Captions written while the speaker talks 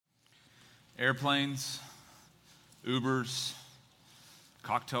Airplanes, Ubers,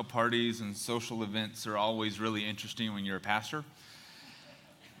 cocktail parties, and social events are always really interesting when you're a pastor,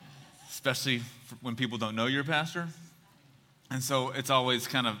 especially when people don't know you're a pastor. And so it's always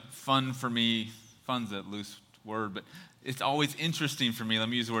kind of fun for me. Fun's a loose word, but it's always interesting for me. Let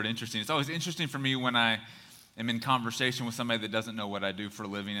me use the word interesting. It's always interesting for me when I am in conversation with somebody that doesn't know what I do for a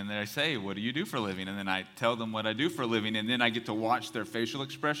living, and they say, "What do you do for a living?" And then I tell them what I do for a living, and then I get to watch their facial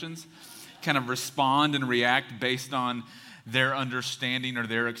expressions kind of respond and react based on their understanding or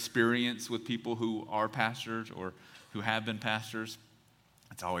their experience with people who are pastors or who have been pastors.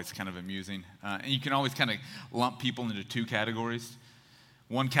 It's always kind of amusing. And you can always kind of lump people into two categories.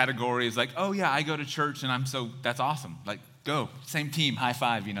 One category is like, "Oh yeah, I go to church and that's awesome. Like, go, same team, high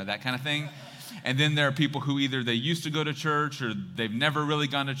five, that kind of thing." And then there are people who either they used to go to church or they've never really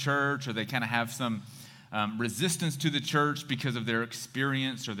gone to church, or they kind of have some resistance to the church because of their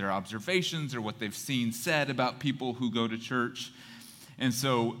experience or their observations or what they've seen said about people who go to church. And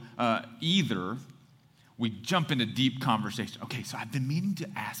so either we jump into deep conversation. Okay, so I've been meaning to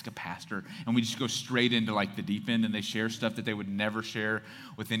ask a pastor, and we just go straight into like the deep end, and they share stuff that they would never share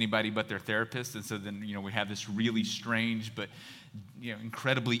with anybody but their therapist. And so then, we have this really strange but,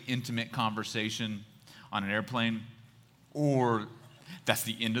 incredibly intimate conversation on an airplane. Or that's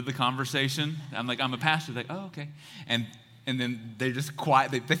the end of the conversation. I'm like, "I'm a pastor." They're like, "Oh, okay." And then they're just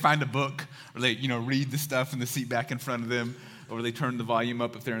quiet. They find a book, or they, read the stuff in the seat back in front of them, or they turn the volume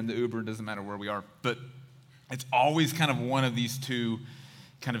up if they're in the Uber. It doesn't matter where we are. But it's always kind of one of these two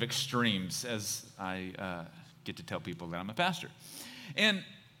kind of extremes as I get to tell people that I'm a pastor. And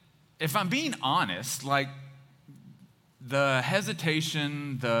if I'm being honest, like the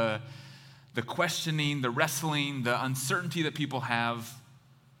hesitation, the questioning, the wrestling, the uncertainty that people have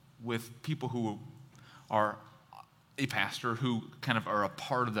with people who are a pastor, who kind of are a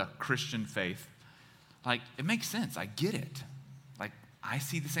part of the Christian faith, like, it makes sense. I get it. Like, I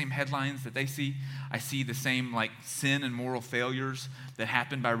see the same headlines that they see. I see the same, like, sin and moral failures that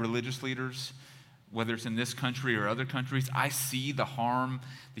happen by religious leaders, whether it's in this country or other countries. I see the harm,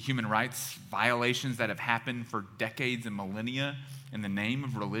 the human rights violations that have happened for decades and millennia in the name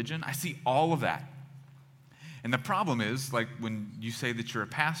of religion. I see all of that. And the problem is, like, when you say that you're a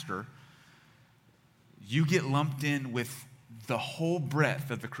pastor, you get lumped in with the whole breadth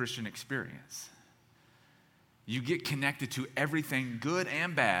of the Christian experience. You get connected to everything good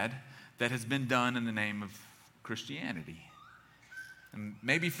and bad that has been done in the name of Christianity. And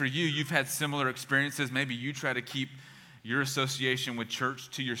maybe for you, you've had similar experiences. Maybe you try to keep your association with church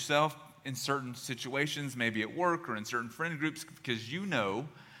to yourself in certain situations, maybe at work or in certain friend groups, because you know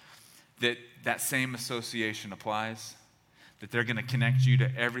that that same association applies, that they're going to connect you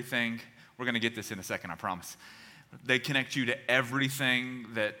to everything. We're going to get this in a second, I promise. They connect you to everything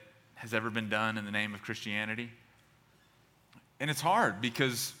that has ever been done in the name of Christianity. And it's hard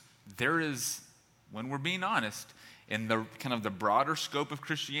because there is, when we're being honest, in the kind of the broader scope of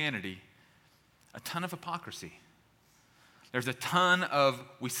Christianity, a ton of hypocrisy. There's a ton of,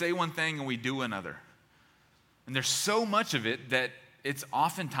 we say one thing and we do another. And there's so much of it that it's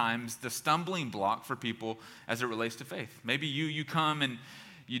oftentimes the stumbling block for people as it relates to faith. Maybe you come and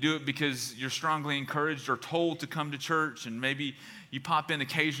you do it because you're strongly encouraged or told to come to church, and maybe you pop in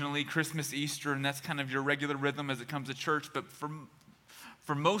occasionally, Christmas, Easter, and that's kind of your regular rhythm as it comes to church. But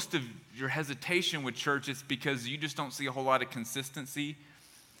for most of your hesitation with church, it's because you just don't see a whole lot of consistency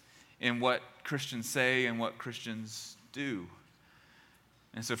in what Christians say and what Christians do.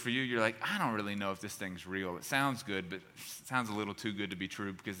 And so for you, you're like, "I don't really know if this thing's real. It sounds good, but it sounds a little too good to be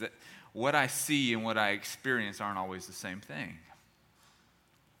true, because what I see and what I experience aren't always the same thing."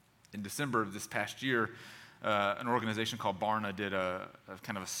 In December of this past year, an organization called Barna did a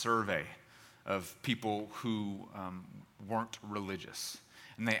kind of a survey of people who weren't religious.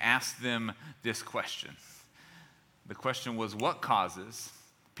 And they asked them this question. The question was, what causes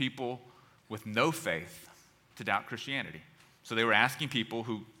people with no faith to doubt Christianity? So they were asking people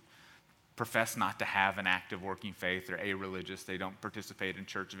who profess not to have an active working faith, they're a-religious, they don't participate in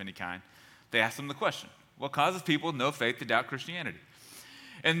church of any kind. They asked them the question, what causes people with no faith to doubt Christianity?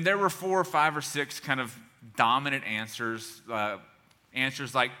 And there were 4 or 5 or 6 kind of dominant answers.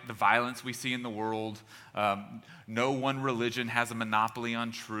 Answers like the violence we see in the world, no one religion has a monopoly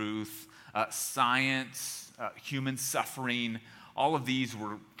on truth, science, human suffering. All of these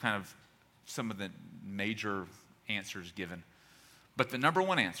were kind of some of the major answers given. But the number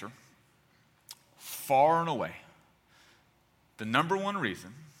one answer, far and away, the number one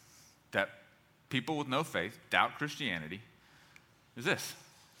reason that people with no faith doubt Christianity is this: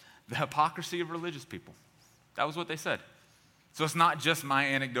 the hypocrisy of religious people. That was what they said. So it's not just my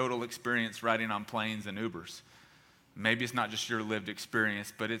anecdotal experience riding on planes and Ubers. Maybe it's not just your lived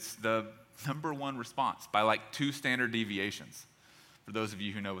experience, but it's the number one response by like 2 standard deviations, for those of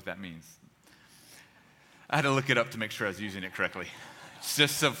you who know what that means. I had to look it up to make sure I was using it correctly. It's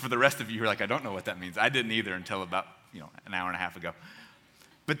just so for the rest of you who are like, I don't know what that means. I didn't either until about an hour and a half ago.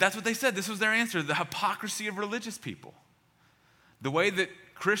 But that's what they said. This was their answer, the hypocrisy of religious people. The way that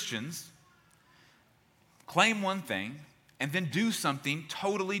Christians claim one thing and then do something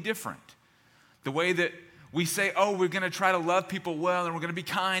totally different. The way that we say, oh, we're going to try to love people well, and we're going to be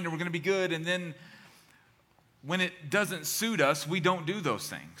kind, and we're going to be good, and then when it doesn't suit us, we don't do those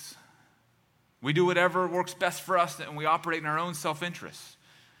things. We do whatever works best for us, and we operate in our own self-interest.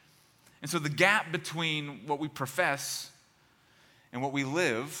 And so the gap between what we profess and what we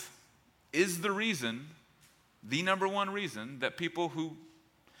live is the reason, the number one reason, that people who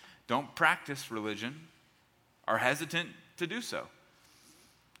don't practice religion are hesitant to do so.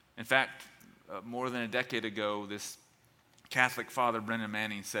 In fact, more than a decade ago, this Catholic father, Brennan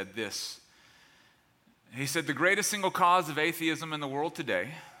Manning, said this. He said, the greatest single cause of atheism in the world today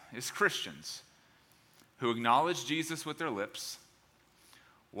is Christians who acknowledge Jesus with their lips,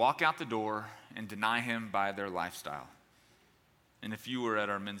 walk out the door, and deny him by their lifestyle. And if you were at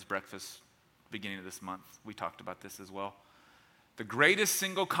our men's breakfast beginning of this month, we talked about this as well. The greatest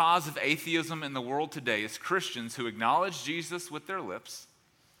single cause of atheism in the world today is Christians who acknowledge Jesus with their lips,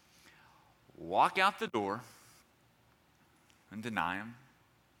 walk out the door, and deny him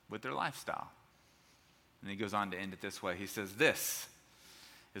with their lifestyle. And he goes on to end it this way. He says, this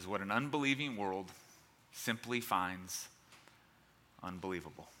is what an unbelieving world simply finds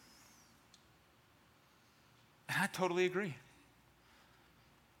unbelievable. And I totally agree.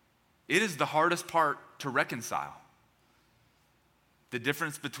 It is the hardest part to reconcile. The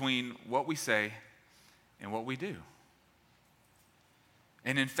difference between what we say and what we do.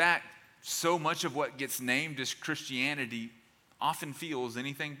 And in fact, so much of what gets named as Christianity often feels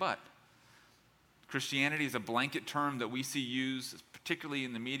anything but. Christianity is a blanket term that we see used, particularly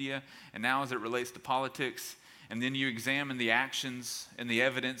in the media, and now as it relates to politics. And then you examine the actions and the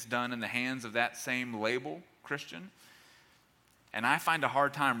evidence done in the hands of that same label, Christian. And I find a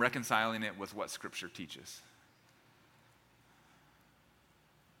hard time reconciling it with what Scripture teaches.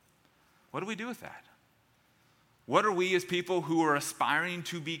 What do we do with that? What are we as people who are aspiring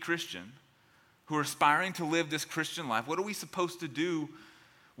to be Christian, who are aspiring to live this Christian life, what are we supposed to do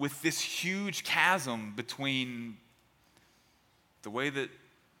with this huge chasm between the way that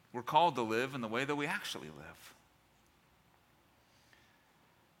we're called to live and the way that we actually live?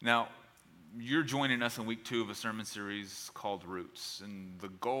 Now, you're joining us in week 2 of a sermon series called Roots, and the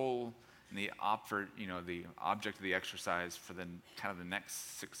goal and the object of the exercise for the kind of the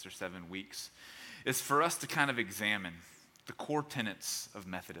next 6 or 7 weeks is for us to kind of examine the core tenets of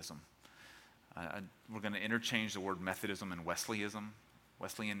Methodism. We're going to interchange the word Methodism and Wesleyanism,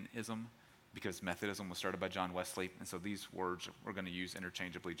 because Methodism was started by John Wesley, and so these words we're going to use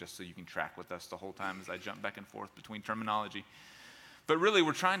interchangeably just so you can track with us the whole time as I jump back and forth between terminology. But really,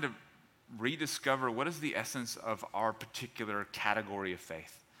 we're trying to rediscover what is the essence of our particular category of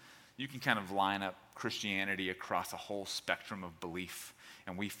faith. You can kind of line up Christianity across a whole spectrum of belief,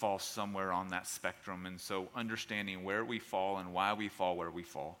 and we fall somewhere on that spectrum. And so understanding where we fall and why we fall where we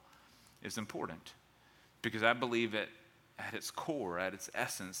fall is important, because I believe that at its core, at its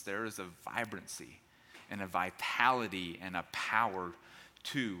essence, there is a vibrancy and a vitality and a power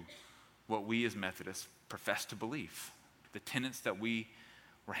to what we as Methodists profess to believe. The tenets that we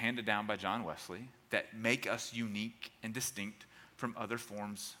were handed down by John Wesley that make us unique and distinct from other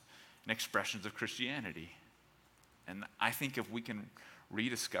forms and expressions of Christianity. And I think if we can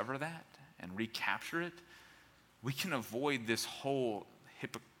rediscover that and recapture it, we can avoid this whole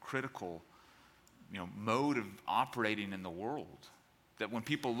hypocritical mode of operating in the world. That when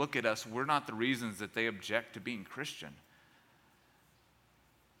people look at us, we're not the reasons that they object to being Christian.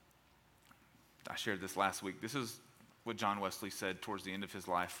 I shared this last week. This is what John Wesley said towards the end of his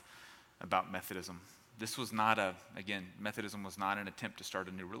life about Methodism. This was not Methodism was not an attempt to start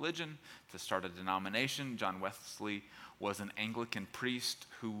a new religion, to start a denomination. John Wesley was an Anglican priest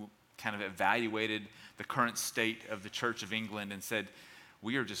who kind of evaluated the current state of the Church of England and said,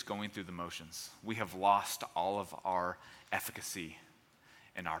 we are just going through the motions. We have lost all of our efficacy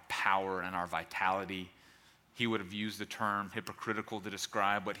and our power and our vitality. He would have used the term hypocritical to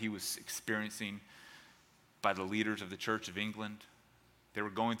describe what he was experiencing by the leaders of the Church of England. They were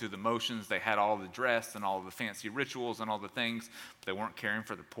going through the motions. They had all the dress and all the fancy rituals and all the things, but they weren't caring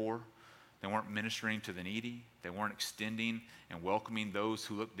for the poor. They weren't ministering to the needy. They weren't extending and welcoming those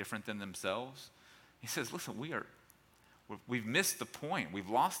who looked different than themselves. He says, listen, we're We've missed the point. We've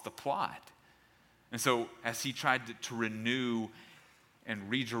lost the plot. And so as he tried to renew and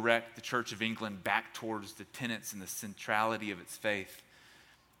redirect the Church of England back towards the tenets and the centrality of its faith,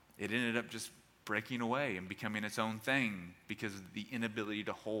 it ended up just breaking away and becoming its own thing because of the inability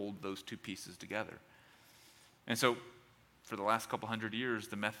to hold those two pieces together. And so for the last couple hundred years,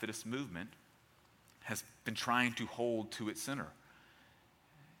 the Methodist movement has been trying to hold to its center.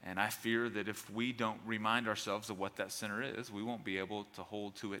 And I fear that if we don't remind ourselves of what that center is, we won't be able to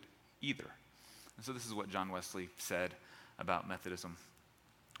hold to it either. And so this is what John Wesley said about Methodism.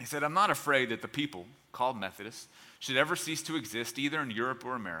 He said, "I'm not afraid that the people, called Methodists, should ever cease to exist either in Europe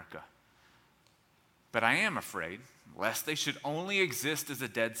or America. But I am afraid lest they should only exist as a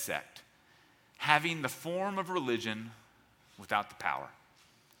dead sect, having the form of religion without the power."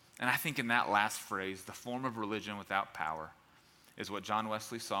 And I think in that last phrase, the form of religion without power, is what John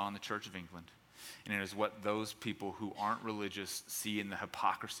Wesley saw in the Church of England. And it is what those people who aren't religious see in the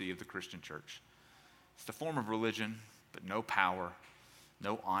hypocrisy of the Christian church. It's the form of religion, but no power,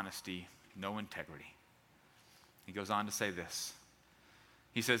 no honesty, no integrity. He goes on to say this.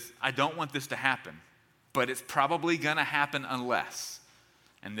 He says, "I don't want this to happen, but it's probably going to happen unless,"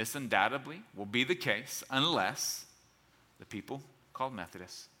 and this undoubtedly will be the case, unless the people called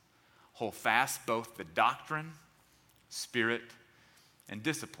Methodists hold fast both the doctrine, spirit, and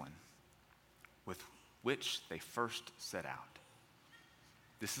discipline with which they first set out.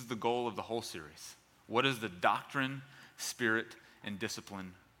 This is the goal of the whole series. What is the doctrine, spirit, and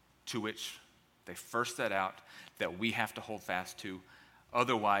discipline to which they first set out that we have to hold fast to?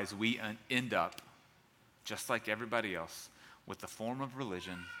 Otherwise, we end up, just like everybody else, with the form of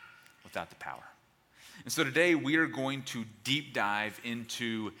religion without the power. And so today we are going to deep dive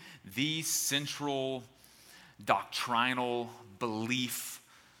into the central doctrinal belief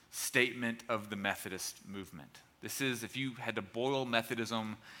statement of the Methodist movement. This is, if you had to boil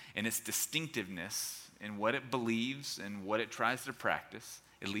Methodism and its distinctiveness in what it believes and what it tries to practice,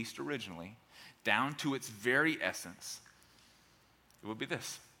 at least originally, down to its very essence, it would be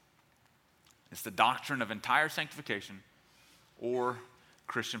this. It's the doctrine of entire sanctification or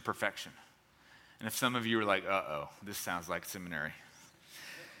Christian perfection. And if some of you are like, this sounds like seminary.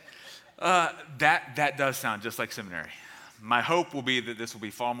 That does sound just like seminary. My hope will be that this will be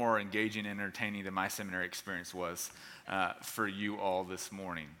far more engaging and entertaining than my seminary experience was for you all this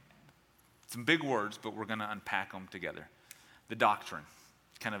morning. Some big words, but we're going to unpack them together. The doctrine,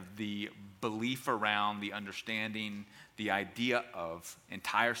 kind of the belief around, the understanding, the idea of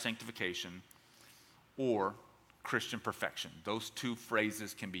entire sanctification or Christian perfection. Those two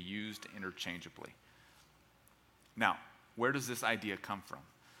phrases can be used interchangeably. Now, where does this idea come from?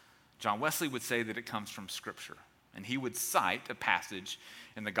 John Wesley would say that it comes from Scripture. And he would cite a passage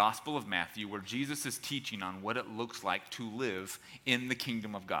in the Gospel of Matthew where Jesus is teaching on what it looks like to live in the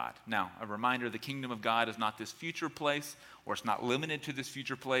kingdom of God. Now, a reminder, the kingdom of God is not this future place, or it's not limited to this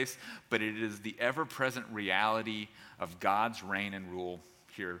future place, but it is the ever-present reality of God's reign and rule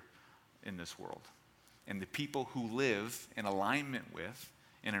here in this world. And the people who live in alignment with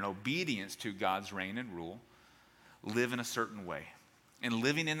and in obedience to God's reign and rule live in a certain way. And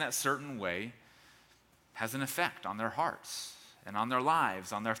living in that certain way has an effect on their hearts and on their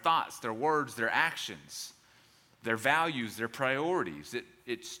lives, on their thoughts, their words, their actions, their values, their priorities.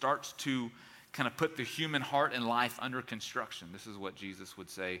 It starts to kind of put the human heart and life under construction. This is what Jesus would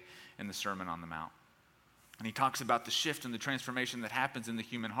say in the Sermon on the Mount. And he talks about the shift and the transformation that happens in the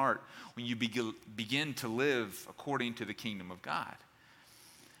human heart when you begin to live according to the kingdom of God.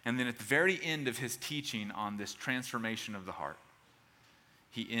 And then at the very end of his teaching on this transformation of the heart,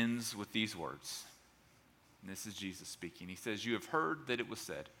 he ends with these words. And this is Jesus speaking. He says, "You have heard that it was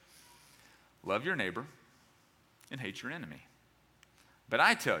said, 'Love your neighbor and hate your enemy.' But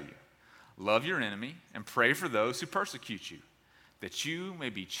I tell you, love your enemy and pray for those who persecute you, that you may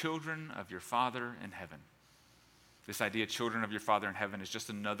be children of your Father in heaven." This idea, children of your Father in heaven, is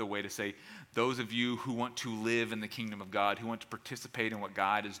just another way to say those of you who want to live in the kingdom of God, who want to participate in what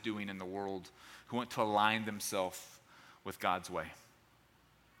God is doing in the world, who want to align themselves with God's way.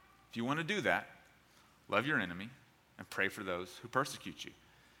 If you want to do that, love your enemy and pray for those who persecute you.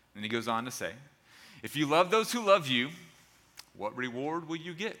 And he goes on to say, if you love those who love you, what reward will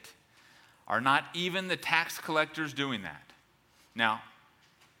you get? Are not even the tax collectors doing that? Now,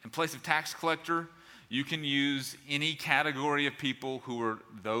 in place of tax collector, you can use any category of people who are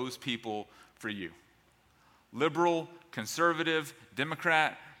those people for you. Liberal, conservative,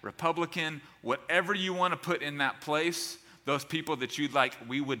 Democrat, Republican, whatever you want to put in that place, those people that you'd like,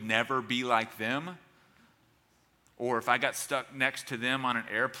 we would never be like them. Or if I got stuck next to them on an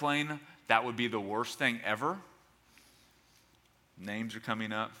airplane, that would be the worst thing ever. Names are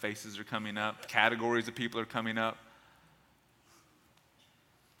coming up, faces are coming up, categories of people are coming up.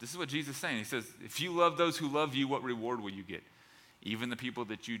 This is what Jesus is saying. He says, if you love those who love you, what reward will you get? Even the people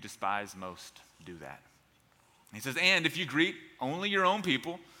that you despise most do that. He says, and if you greet only your own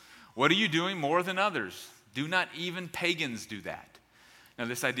people, what are you doing more than others? Do not even pagans do that? Now,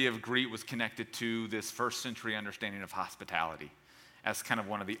 this idea of greet was connected to this first century understanding of hospitality as kind of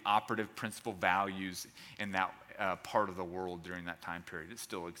one of the operative principal values in that part of the world during that time period. It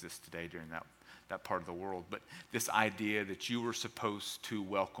still exists today during that part of the world. But this idea that you were supposed to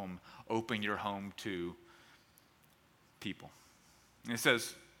open your home to people. And it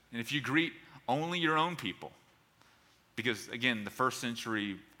says, and if you greet only your own people, because again, the first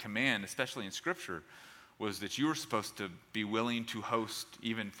century command, especially in Scripture, was that you were supposed to be willing to host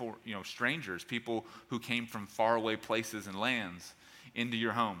even for strangers, people who came from faraway places and lands into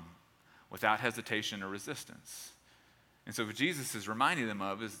your home without hesitation or resistance. And so what Jesus is reminding them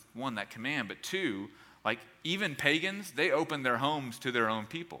of is, one, that command, but two, like even pagans, they open their homes to their own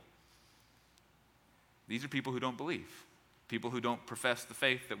people. These are people who don't believe, people who don't profess the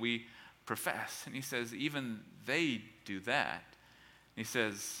faith that we profess. And he says, even they do that. He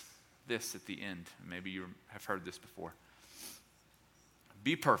says this at the end. Maybe you have heard this before.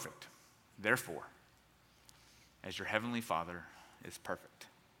 Be perfect, therefore, as your heavenly Father is perfect.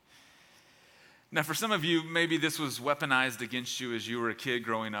 Now, for some of you, maybe this was weaponized against you as you were a kid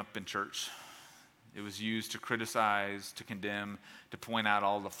growing up in church. It was used to criticize, to condemn, to point out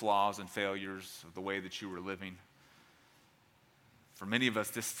all the flaws and failures of the way that you were living. For many of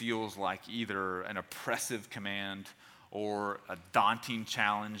us, this feels like either an oppressive command or a daunting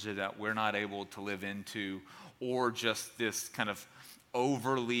challenge that we're not able to live into, or just this kind of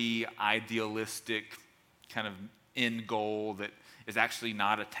overly idealistic kind of end goal that is actually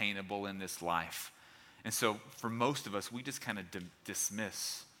not attainable in this life. And so for most of us, we just kind of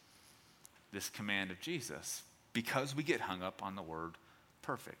dismiss this command of Jesus because we get hung up on the word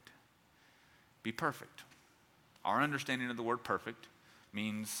perfect. Be perfect. Our understanding of the word perfect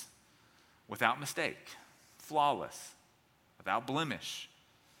means without mistake, flawless, without blemish,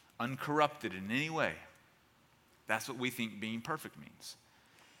 uncorrupted in any way. That's what we think being perfect means.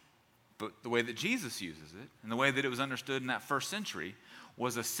 But the way that Jesus uses it, and the way that it was understood in that first century,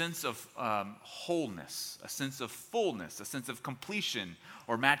 was a sense of wholeness, a sense of fullness, a sense of completion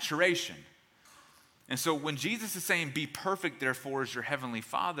or maturation. And so when Jesus is saying, be perfect, therefore, as your heavenly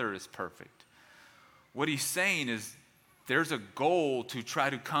Father is perfect, what he's saying is there's a goal to try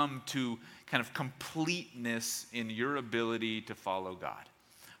to come to kind of completeness in your ability to follow God.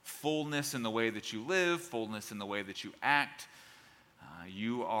 Fullness in the way that you live, fullness in the way that you act.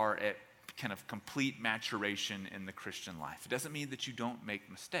 You are at kind of complete maturation in the Christian life. It doesn't mean that you don't make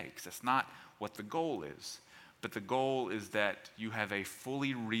mistakes. That's not what the goal is. But the goal is that you have a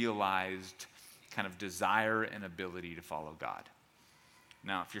fully realized kind of desire and ability to follow God.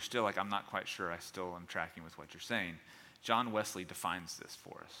 Now, if you're still like, I'm not quite sure, I still am tracking with what you're saying, John Wesley defines this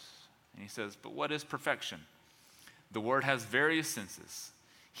for us. And he says, but what is perfection? The word has various senses.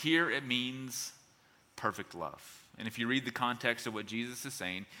 Here it means perfect love. And if you read the context of what Jesus is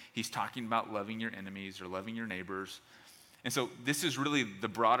saying, he's talking about loving your enemies or loving your neighbors. And so this is really the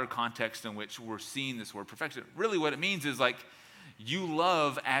broader context in which we're seeing this word perfection. Really what it means is like you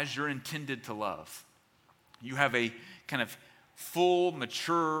love as you're intended to love. You have a kind of full,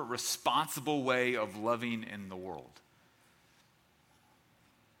 mature, responsible way of loving in the world.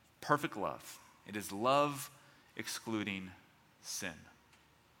 Perfect love. It is love excluding sin.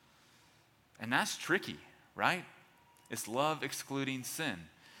 And that's tricky, right? It's love excluding sin.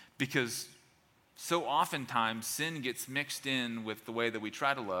 Because so oftentimes sin gets mixed in with the way that we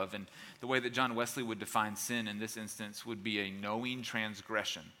try to love, and the way that John Wesley would define sin in this instance would be a knowing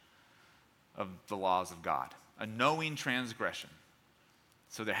transgression of the laws of God. A knowing transgression.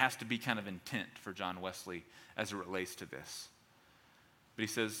 So there has to be kind of intent for John Wesley as it relates to this. But he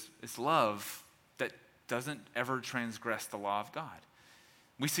says it's love that doesn't ever transgress the law of God.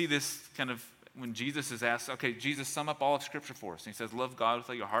 We see this kind of when Jesus is asked, okay, Jesus, sum up all of Scripture for us. And he says, love God with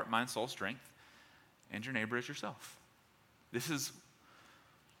all your heart, mind, soul, strength, and your neighbor as yourself. This is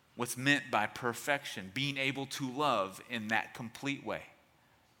what's meant by perfection, being able to love in that complete way.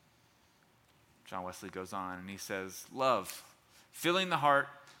 John Wesley goes on and he says, love, filling the heart,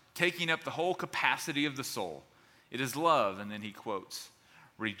 taking up the whole capacity of the soul. It is love, and then he quotes,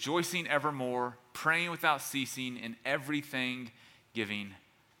 rejoicing evermore, praying without ceasing, in everything giving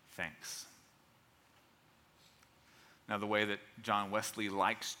thanks. Now, the way that John Wesley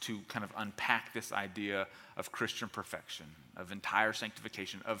likes to kind of unpack this idea of Christian perfection, of entire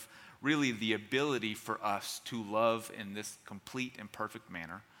sanctification, of really the ability for us to love in this complete and perfect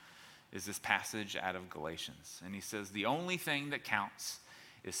manner, is this passage out of Galatians. And he says, the only thing that counts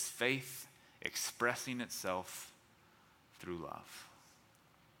is faith expressing itself through love.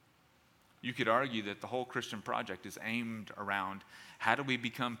 You could argue that the whole Christian project is aimed around how do we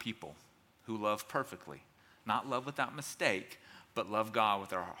become people who love perfectly, not love without mistake, but love God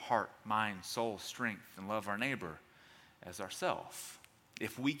with our heart, mind, soul, strength, and love our neighbor as ourselves.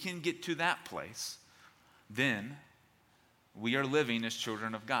 If we can get to that place, then we are living as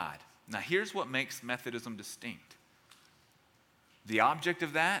children of God. Now, here's what makes Methodism distinct. The object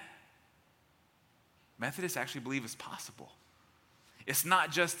of that, Methodists actually believe is possible. It's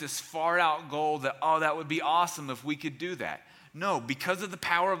not just this far out goal that, oh, that would be awesome if we could do that. No, because of the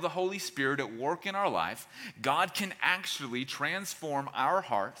power of the Holy Spirit at work in our life, God can actually transform our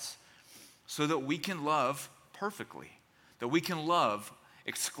hearts so that we can love perfectly, that we can love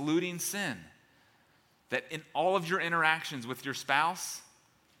excluding sin, that in all of your interactions with your spouse,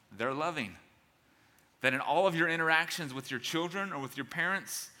 they're loving, that in all of your interactions with your children or with your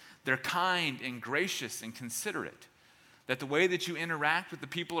parents, they're kind and gracious and considerate, that the way that you interact with the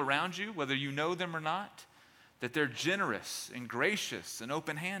people around you, whether you know them or not, that they're generous and gracious and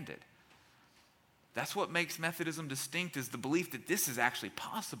open-handed. That's what makes Methodism distinct, is the belief that this is actually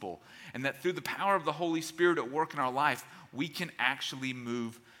possible and that through the power of the Holy Spirit at work in our life, we can actually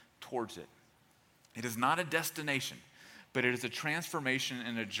move towards it. It is not a destination, but it is a transformation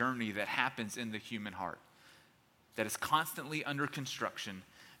and a journey that happens in the human heart that is constantly under construction,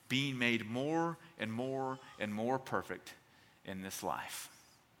 being made more and more and more perfect in this life.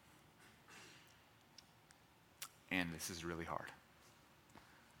 And this is really hard.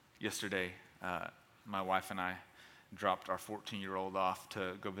 Yesterday, my wife and I dropped our 14-year-old off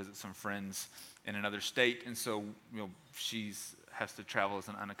to go visit some friends in another state, and so she has to travel as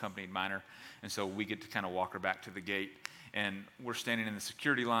an unaccompanied minor, and so we get to kind of walk her back to the gate. And we're standing in the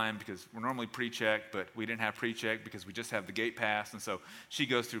security line because we're normally pre-check, but we didn't have pre-check because we just have the gate pass. And so she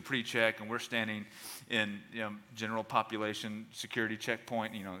goes through pre-check, and we're standing in general population security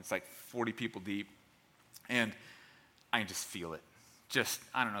checkpoint. It's like 40 people deep. And I can just feel it.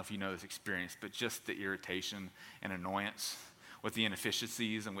 I don't know if you know this experience, but just the irritation and annoyance with the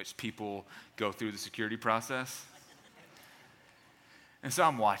inefficiencies in which people go through the security process. And so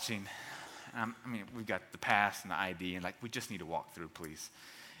I'm watching. We've got the pass and the ID, and we just need to walk through, please.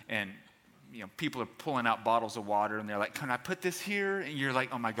 And, people are pulling out bottles of water, and they're like, can I put this here? And you're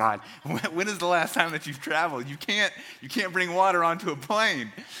like, oh my God, when is the last time that you've traveled? You can't bring water onto a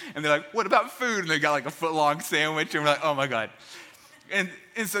plane. And they're like, what about food? And they got a foot-long sandwich, and we're like, oh my God. And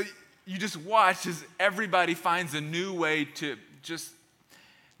so you just watch as everybody finds a new way to just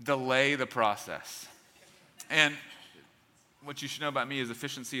delay the process. And what you should know about me is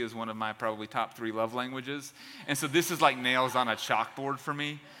efficiency is one of my probably top 3 love languages. And so this is like nails on a chalkboard for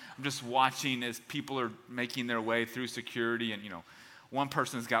me. I'm just watching as people are making their way through security, and one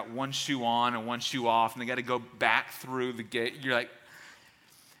person's got one shoe on and one shoe off, and they got to go back through the gate. You're like,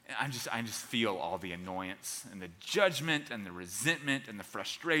 I just feel all the annoyance and the judgment and the resentment and the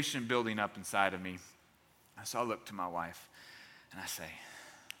frustration building up inside of me. And so I look to my wife and I say,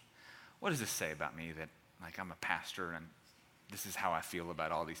 what does this say about me that I'm a pastor and this is how I feel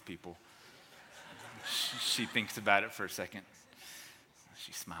about all these people? She thinks about it for a second.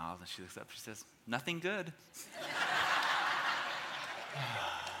 She smiles and she looks up. She says, nothing good.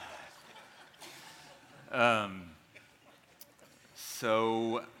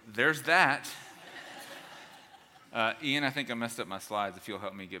 So there's that. Ian, I think I messed up my slides. If you'll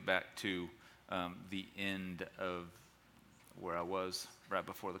help me get back to the end of where I was right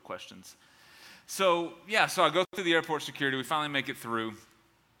before the questions. So I go through the airport security. We finally make it through.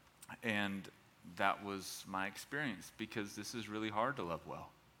 And that was my experience, because this is really hard to love well.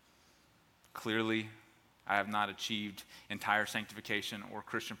 Clearly, I have not achieved entire sanctification or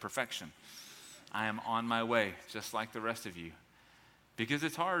Christian perfection. I am on my way, just like the rest of you. Because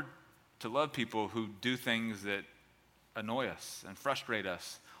it's hard to love people who do things that annoy us and frustrate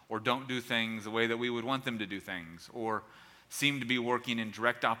us, or don't do things the way that we would want them to do things, or seem to be working in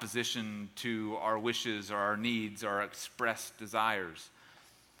direct opposition to our wishes or our needs or our expressed desires.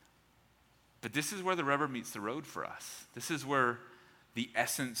 But this is where the rubber meets the road for us. This is where the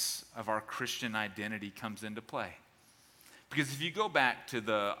essence of our Christian identity comes into play. Because if you go back to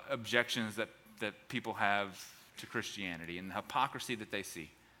the objections that people have to Christianity and the hypocrisy that they see,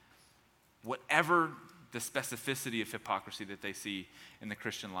 whatever the specificity of hypocrisy that they see in the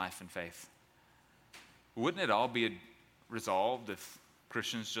Christian life and faith, wouldn't it all be resolved if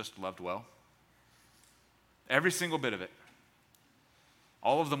Christians just loved well. Every single bit of it.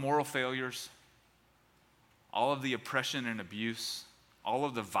 All of the moral failures, all of the oppression and abuse, all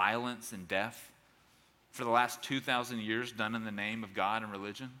of the violence and death for the last 2,000 years done in the name of God and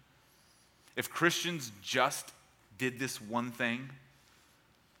religion. If Christians just did this one thing,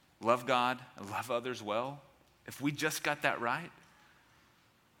 love God and love others well, if we just got that right,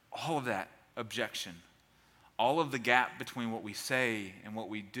 all of that objection, all of the gap between what we say and what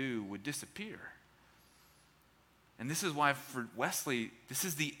we do would disappear. And this is why for Wesley, this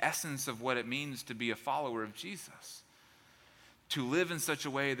is the essence of what it means to be a follower of Jesus. To live in such a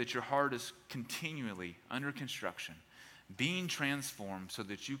way that your heart is continually under construction, being transformed so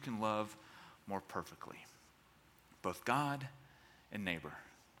that you can love more perfectly, both God and neighbor.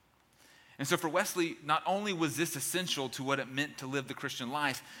 And so for Wesley, not only was this essential to what it meant to live the Christian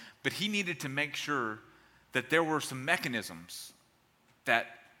life, but he needed to make sure that there were some mechanisms that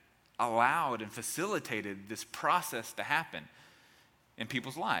allowed and facilitated this process to happen in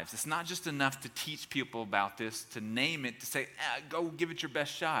people's lives. It's not just enough to teach people about this, to name it, to say, go give it your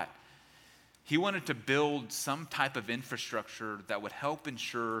best shot. He wanted to build some type of infrastructure that would help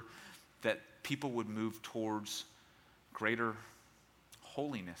ensure that people would move towards greater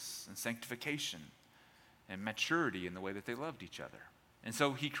holiness and sanctification and maturity in the way that they loved each other. And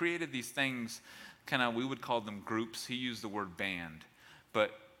so he created these things, we would call them groups. He used the word band.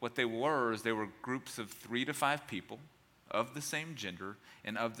 But what they were is they were groups of 3 to 5 people of the same gender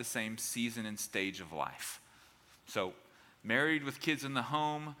and of the same season and stage of life. So married with kids in the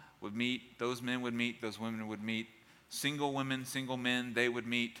home would meet, those men would meet, those women would meet, single women, single men, they would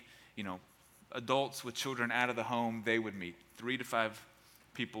meet, adults with children out of the home, they would meet. 3 to 5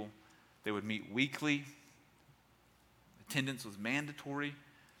 people, they would meet weekly. Attendance was mandatory.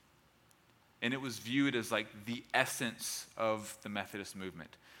 And it was viewed as like the essence of the Methodist movement,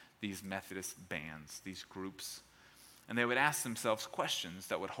 these Methodist bands, these groups. And they would ask themselves questions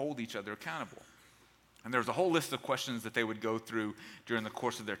that would hold each other accountable. And there was a whole list of questions that they would go through during the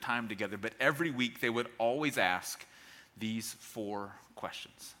course of their time together, but every week they would always ask these 4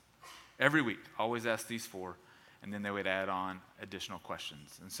 questions. Every week, always ask these 4, and then they would add on additional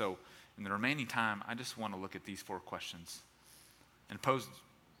questions. And so in the remaining time, I just want to look at these 4 questions and pose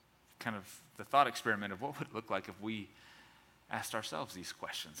kind of the thought experiment of what would it look like if we asked ourselves these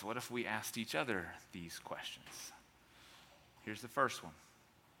questions? What if we asked each other these questions? Here's the first one.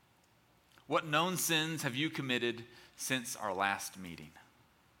 What known sins have you committed since our last meeting?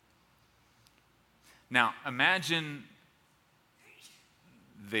 Now, imagine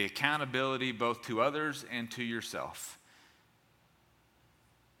the accountability both to others and to yourself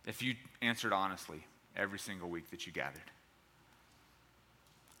if you answered honestly every single week that you gathered.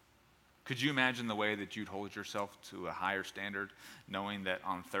 Could you imagine the way that you'd hold yourself to a higher standard, knowing that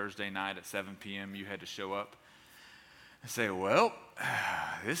on Thursday night at 7 p.m. you had to show up and say, well,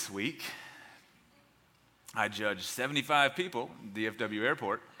 this week I judged 75 people at the DFW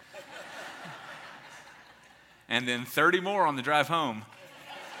airport and then 30 more on the drive home.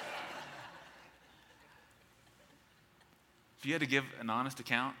 If you had to give an honest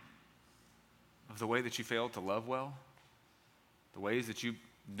account of the way that you failed to love well, the ways that you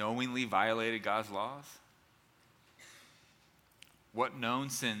knowingly violated God's laws, what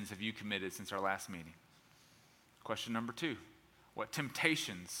known sins have you committed since our last meeting? Question number 2, what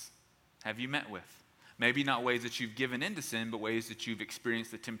temptations have you met with? Maybe not ways that you've given into sin, but ways that you've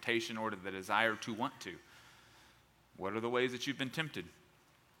experienced the temptation or the desire to want to. What are the ways that you've been tempted?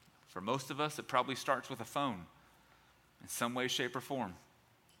 For most of us, it probably starts with a phone in some way, shape, or form.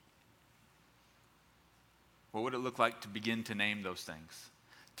 What would it look like to begin to name those things?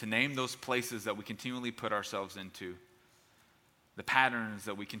 To name those places that we continually put ourselves into, the patterns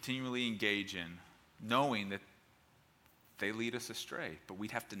that we continually engage in, knowing that they lead us astray, but we'd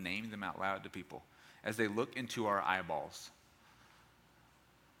have to name them out loud to people as they look into our eyeballs.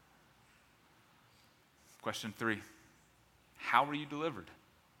 Question 3, how were you delivered?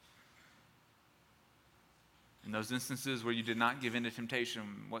 In those instances where you did not give in to temptation,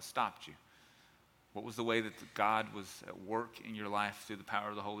 what stopped you? What was the way that God was at work in your life through the power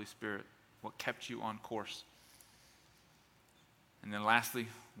of the Holy Spirit? What kept you on course? And then lastly,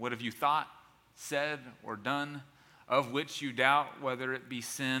 what have you thought, said, or done of which you doubt whether it be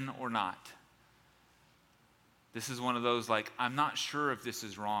sin or not? This is one of those I'm not sure if this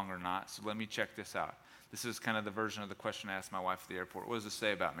is wrong or not, so let me check this out. This is kind of the version of the question I asked my wife at the airport. What does this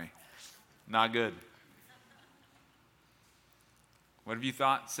say about me? Not good. What have you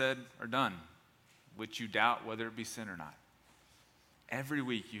thought, said, or done which you doubt whether it be sin or not? Every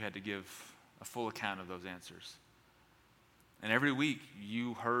week you had to give a full account of those answers. And every week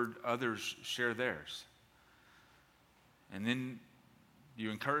you heard others share theirs. And then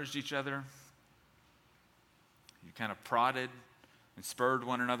you encouraged each other. You kind of prodded and spurred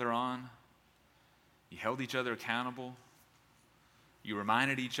one another on. You held each other accountable. You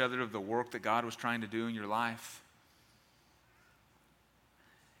reminded each other of the work that God was trying to do in your life.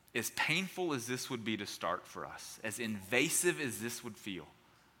 As painful as this would be to start for us, as invasive as this would feel,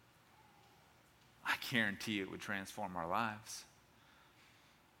 I guarantee it would transform our lives.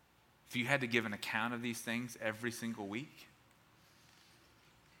 If you had to give an account of these things every single week.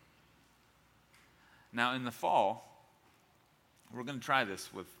 Now, in the fall, we're going to try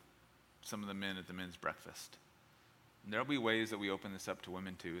this with some of the men at the men's breakfast. And there'll be ways that we open this up to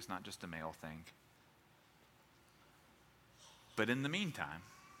women too. It's not just a male thing. But in the meantime,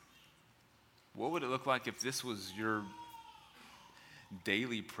 what would it look like if this was your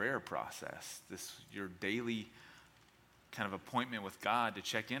daily prayer process, your daily kind of appointment with God to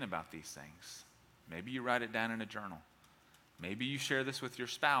check in about these things? Maybe you write it down in a journal. Maybe you share this with your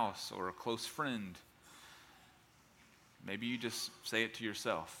spouse or a close friend. Maybe you just say it to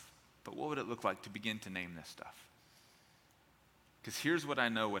yourself. But what would it look like to begin to name this stuff? Because here's what I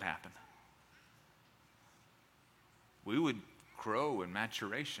know would happen. We would grow in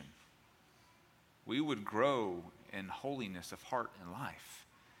maturation. We would grow in holiness of heart and life.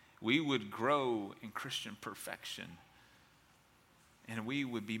 We would grow in Christian perfection. And we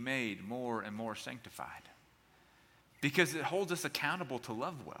would be made more and more sanctified. Because it holds us accountable to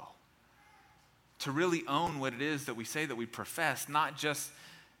love well. To really own what it is that we say that we profess, not just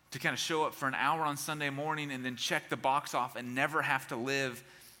to kind of show up for an hour on Sunday morning and then check the box off and never have to live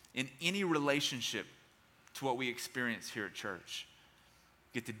in any relationship to what we experience here at church.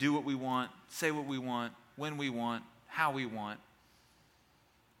 Get to do what we want, say what we want, when we want, how we want.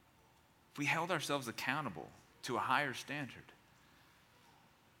 If we held ourselves accountable to a higher standard,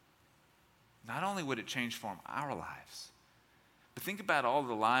 not only would it transform our lives, but think about all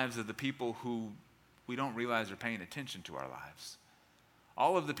the lives of the people who we don't realize are paying attention to our lives.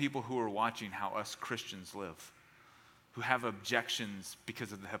 All of the people who are watching how us Christians live, who have objections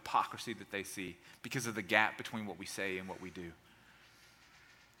because of the hypocrisy that they see, because of the gap between what we say and what we do.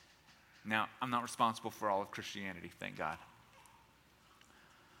 Now, I'm not responsible for all of Christianity, thank God.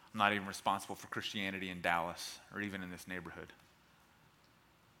 I'm not even responsible for Christianity in Dallas or even in this neighborhood.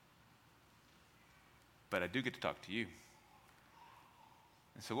 But I do get to talk to you.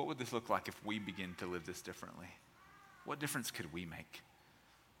 And so what would this look like if we begin to live this differently? What difference could we make?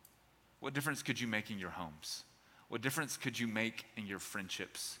 What difference could you make in your homes? What difference could you make in your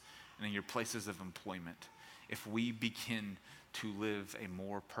friendships and in your places of employment if we begin to live a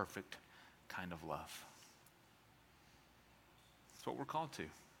more perfect kind of love? That's what we're called to.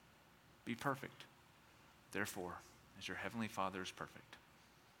 Be perfect. Therefore, as your heavenly Father is perfect.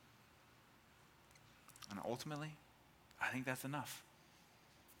 And ultimately, I think that's enough.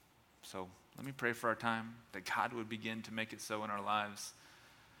 So let me pray for our time, that God would begin to make it so in our lives.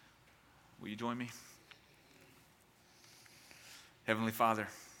 Will you join me? Heavenly Father,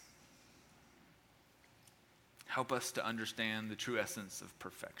 help us to understand the true essence of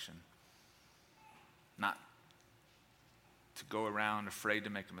perfection. Not to go around afraid to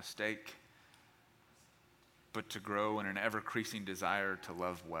make a mistake, but to grow in an ever-increasing desire to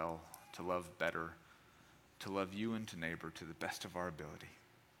love well, to love better, to love you and to neighbor to the best of our ability.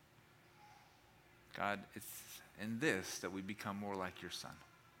 God, it's in this that we become more like your Son.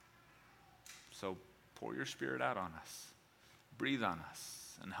 So pour your Spirit out on us, breathe on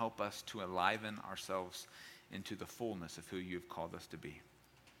us, and help us to enliven ourselves into the fullness of who you have called us to be.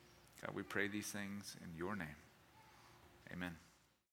 God, we pray these things in your name. Amen.